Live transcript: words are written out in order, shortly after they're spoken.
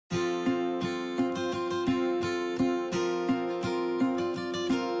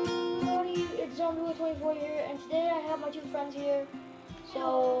two friends here.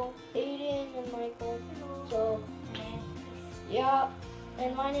 So, Aiden and Michael. So, yeah.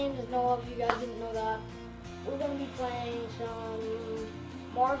 And my name is Noah, if you guys didn't know that. We're going to be playing some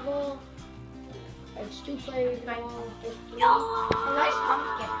Marvel. It's 2 players now. Just 3. Nice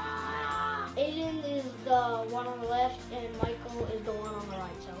pumpkin. Aiden is the one on the left, and Michael is the one on the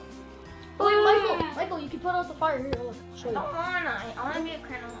right. So, oh wait, Michael, you can put out the fire here. Look, show I you. don't wanna. I wanna be a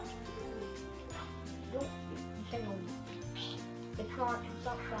criminal. Don't, you can't go. It's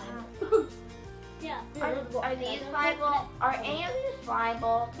not fine. Yeah. Are these viable? Are any of these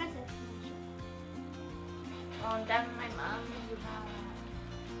viable? Oh, that's my mom.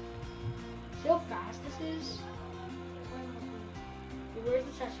 See how fast this is? Where's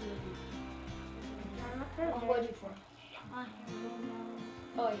the session with you? What'd you for?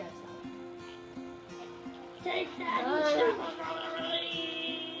 Oh, yeah, it's not. Take that.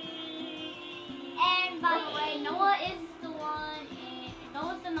 And by the way, Noah is the one.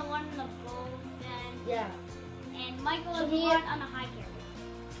 Noah's the one in the boat. Yeah. And Michael So is the me one and- on the high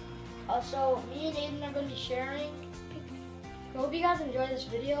carrier. So, me and Aiden are going to be sharing. I hope you guys enjoy this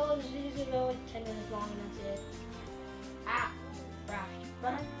video. This video is going to go like 10 minutes long, and that's it. Ah,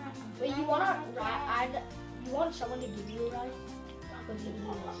 right. Wait, you want to ride? You want someone to give you a ride? What do you do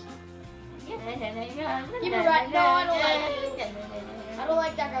this? Give me a ride. No, I don't like it. I don't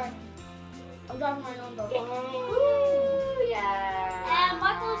like that guy. I'm driving my own boat. Ooh, yeah. And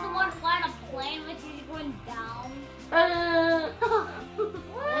Michael is the one flying a plane, which is going down.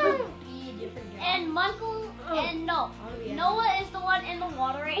 Be a different guy. And Michael, and no, I wanna be Noah is the one in the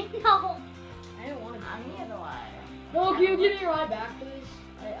water right now. I don't want to. I'm the other one. No, can you give me a ride back, please?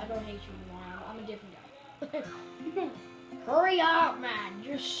 I don't hate you anymore. I'm a different guy. Hurry up, man.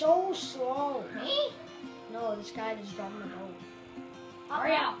 You're so slow. Me? No, this guy is driving the boat.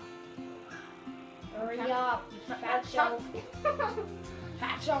 Hurry up. Hurry up, you fatso.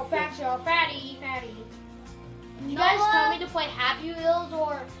 Fatso, fatty. You guys tell me to play Happy Wheels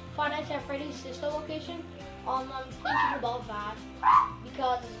or Five Nights at Freddy's sister location. I'm thinking about that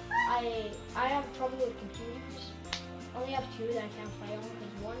because I have trouble with computers. I only have 2 that I can't play on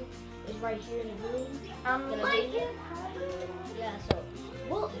because one is right here in the room. Yeah, so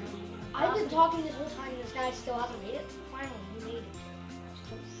well, I've been talking this whole time and this guy still hasn't made it. Finally, he made it.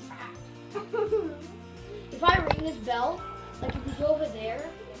 So fat. If I ring this bell, like if he's over there,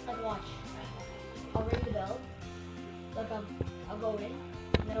 like watch. I'll ring the bell. Like I'll go in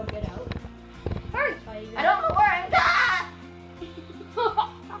and then I'll get out. Hurry! I I don't know where I'm going.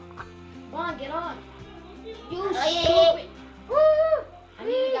 Come on, get on. You Oh, yeah, stupid. Woo! I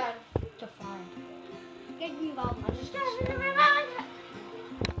need you guys to find. Get involved. I'm just gonna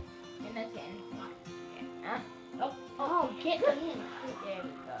And that's it. Oh, get in. There we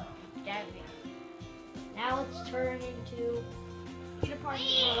go. There we go. Now let's turn into Peter Parker. I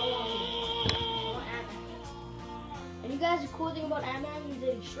don't want Ant-Man. And you guys, the cool thing about Ant-Man is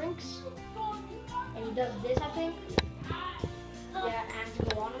that he shrinks. And he does this, I think. Yeah, and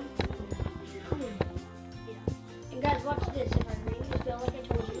to go on him. And guys, watch this. If I ring this bell like I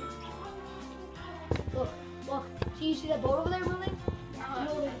told you. Look. See, you see that boat over there moving?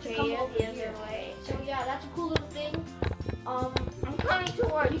 To come over the here. other way. So yeah, that's a cool little thing. I'm coming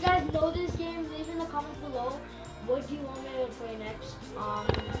towards You guys know this game? Leave in the comments below. What do you want me to play next?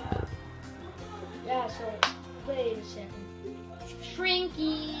 Yeah, so wait a second.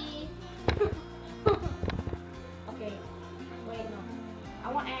 Shrinky. Okay. Wait, no.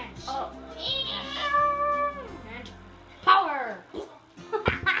 I want ants. Oh. Ant power.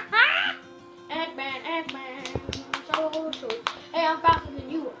 Ant-Man. So true. Hey, I'm faster than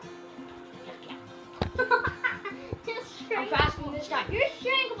you. I'm faster than this guy. You're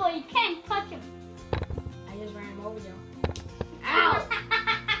shrinkable. You can't touch him. I just ran him over though. Ow!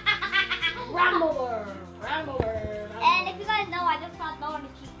 Rambover. And if you guys know, I just got Noah to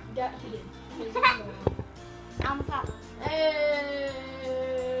keep. Yeah, he did. I'm sorry.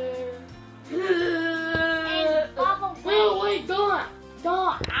 And Bubble wait, Dawn.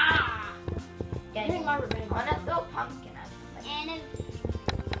 Ah! Yeah, Getting my revenge. I want to throw pumpkin at somebody. And if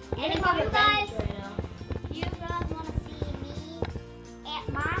Getting my you guys, revenge right now. if you guys want to see me at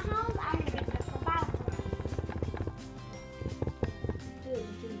my house, I'm gonna be Crystal Battle. Dude.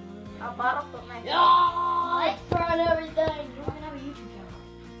 I'll bottle put my I tried everything. You don't even have a YouTube channel.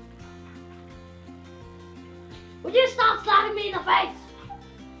 Would you stop slapping me in the face?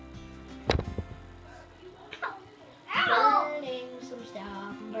 Ow! Burning some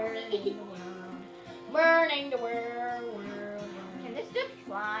stuff. Burning the world. Burning the world. Can this dude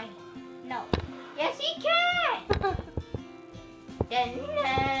fly? No. Yes, he can!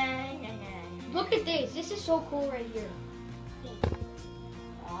 Look at this. This is so cool right here.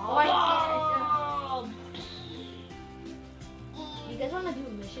 Oh, I see it. You guys want to do a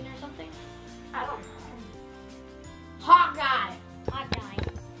mission or something? I don't know. Hawkeye. Hawkeye.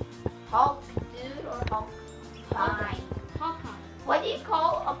 Hulk dude or Hulk pie? Hawkeye. What do you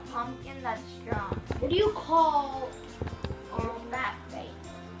call a pumpkin that's strong? What do you call? That face.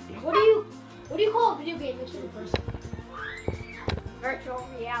 What do you call a video game mixed with a person? Virtual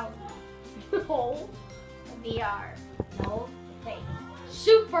reality. No. VR. No. Face.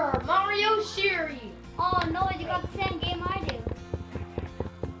 Super Mario series. Oh no, you got the same game I do.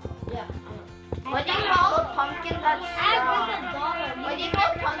 Yeah. What do you call a pumpkin that's strong? $1. What do you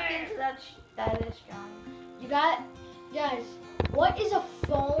call pumpkins that is strong? You got, guys. What is a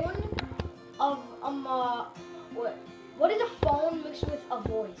phone of what is a phone mixed with a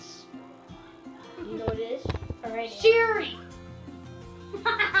voice? You know what it is? A radio. Siri.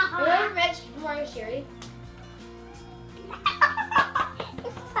 Have you ever read Super Mario Siri?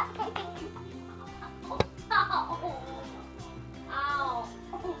 Ow.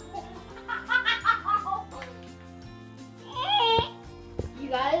 You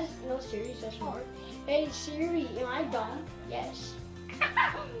guys know Siri's so smart. Hey Siri, am I dumb? Yes.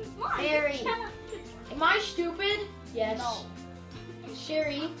 Siri. Am I stupid? Yes. No.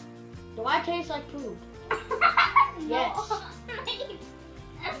 Siri, do I taste like poop? Yes.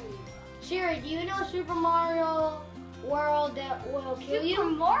 Siri, do you know Super Mario World that will kill you? Super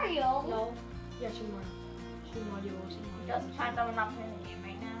Mario? No. Yeah, Super Mario. Super Mario World. Just find out I'm not playing the game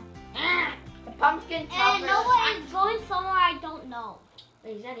right now. The pumpkin And chopper. Noah is going somewhere I don't know.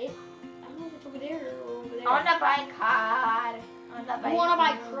 Wait, is that it? I don't know if it's over there or over there. I wanna buy cod. I wanna buy. You wanna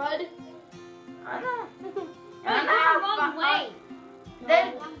buy food. crud? I know. You're going the wrong way.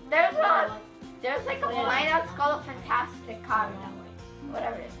 There's like a line that's called a fantastic cod.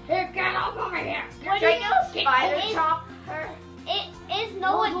 Whatever it is. Here, get over here. What Should I do get a spider it is- chopper? It is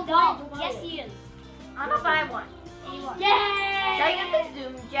No, Noah don't dumb. buy it, Yes, don't buy he is. I'm gonna buy one. You are. Should I get the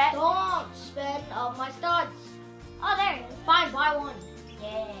Zoom Jet? Don't spend my studs. Oh, there it is. Fine, buy one.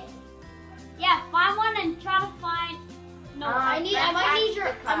 Yeah. Yeah, find one and try to find. No, I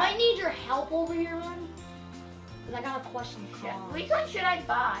fantastic might need your help over here, man. Cause I got a question for you. Which one should I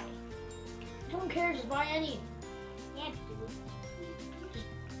buy? I don't care, just buy any. yeah, dude.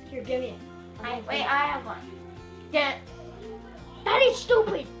 Here, give me it. Wait, I have one. Yeah. That is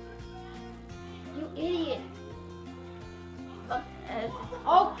stupid. You idiot. Look,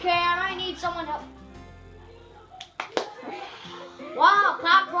 Okay, I might need someone help. Wow,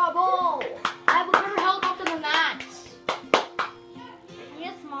 clap bravo! I have a better helicopter than that.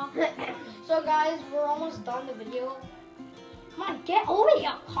 Yes, Mom. So guys, we're almost done the video. Come on, get over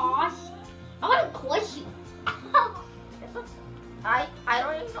here, Cos. I'm gonna clutch you. this looks, I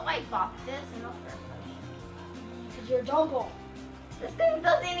don't even know I bought this in the first place. Cause you're a dumbo. This thing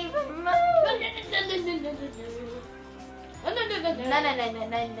doesn't even move.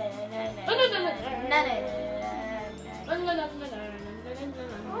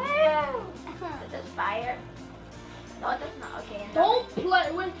 Is this fire? No, it does not. Okay. Don't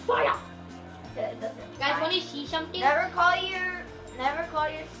play with fire. It doesn't. Guys, want to see something? Never call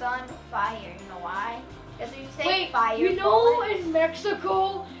your son fire. You know why? Because if you say Wait, fire, you know bullet, in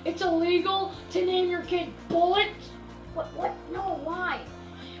Mexico it's illegal to name your kid Bullet? What? No, why?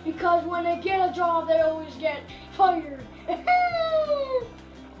 Because when they get a job, they always get fired. You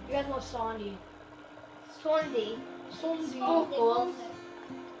guys know Sandy. Sundi. Sandy. Schools.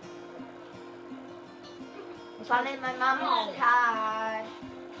 Son in my mom's car.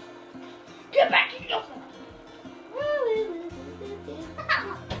 Get back here!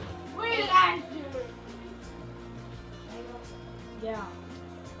 What are you guys doing? Yeah.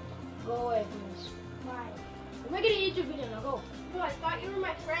 Go away, please. Why? I'm making a YouTube video, now go. No, I thought you were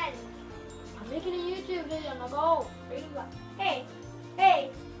my friend. I'm making a YouTube video, now go. Hey,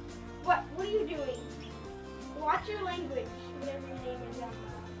 what are you doing? Watch your language, whatever your name is on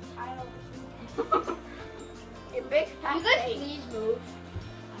the title or something. Your big fat You guys face. please move.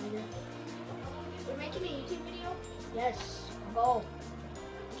 We're making a YouTube video? Yes, go.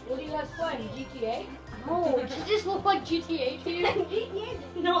 What do you guys play? GTA? No, does this look like GTA to you?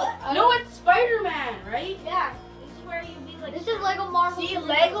 No, it's Spider-Man, right? Yeah, this is where you be like. This is Lego Marvel. See,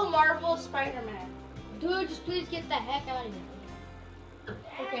 Lego Marvel Spider-Man. Dude, just please get the heck out of here.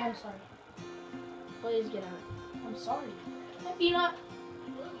 Okay, I'm sorry. Please get out. I'm sorry. Hi, Peanut.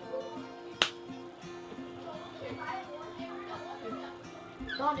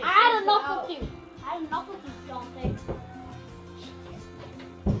 Dante, I had please enough get out. of you. I had enough of you, Dante.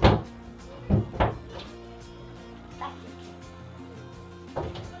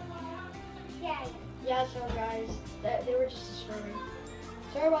 Yeah, Yeah, so guys, they were just disturbing.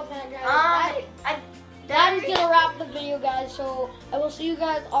 Sorry about that, guys. That is gonna wrap the video, guys. So I will see you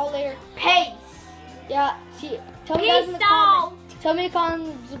guys all later. Peace. Yeah, see. Tell me guys in the comments. Tell me in the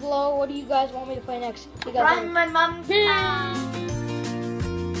comments below. What do you guys want me to play next? You guys Run my mom's house.